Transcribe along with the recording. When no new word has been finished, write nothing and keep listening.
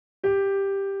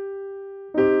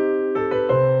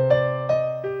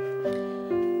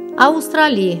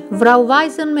Australi, vrau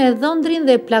vajzën me dhëndrin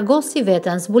dhe plagosi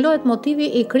veten, zbulohet motivi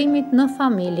i krimit në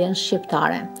familjen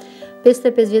shqiptare.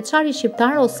 55 vjeçari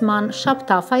shqiptar Osman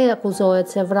Shaptafaj akuzohet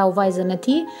se vrau vajzën e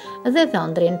tij dhe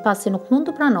dhëndrin pasi nuk mund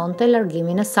të pranonte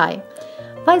largimin e saj.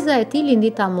 Vajza e tij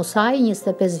Lindita Musaj,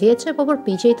 25 vjeçe, po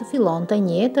përpiqej të fillonte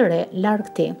një jetë të re larg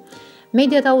tij.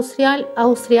 Mediat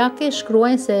austriake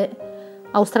shkruajnë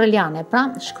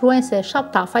se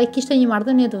Shaptafaj kishte një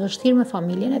marrëdhënie të vështirë me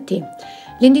familjen e tij.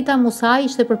 Lindita Musaj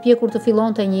ishte përpjekur të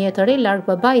fillonte një jetë të re larg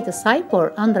babait të saj,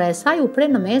 por ëndra e saj u pre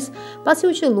në mes pasi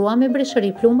u qellua me breshëri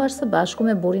plumbash së bashku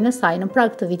me burrin e saj në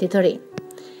prag të vitit të ri.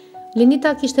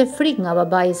 Lindita kishte frikë nga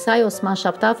babai i saj Osman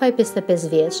Shaptafaj, 55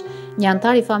 vjeç. Një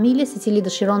antar i familjes, i cili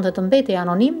dëshironte të mbetej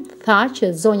anonim, tha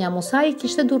që zonja Musaj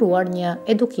kishte duruar një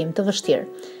edukim të vështirë.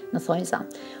 Në thonjza,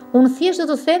 unë thjesht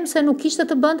do të them se nuk kishte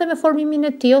të bënte me formimin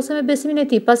e tij ose me besimin e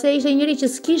tij, pasi ai ishte njëri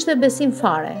që s'kishte besim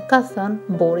fare, ka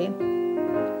thënë burri.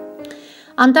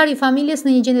 Antari i familjes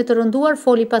në një gjendje të rënduar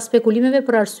foli pas spekulimeve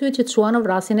për arsyet që çuan në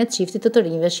vrasjen e çiftit të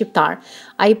rinjve shqiptar.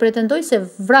 Ai pretendoi se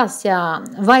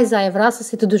vajza e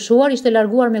vrasësit të dyshuar ishte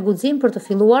larguar me guxim për të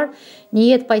filluar një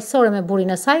jetë paqësore me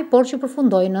burrin e saj, por që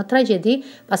përfundoi në tragjedi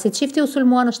pasi çifti u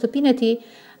sulmua në shtëpinë e tij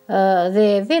dhe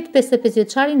vetë 55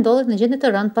 vjeçari ndodhet në gjendje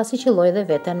të rëndë pasi qelloi dhe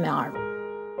veten me armë.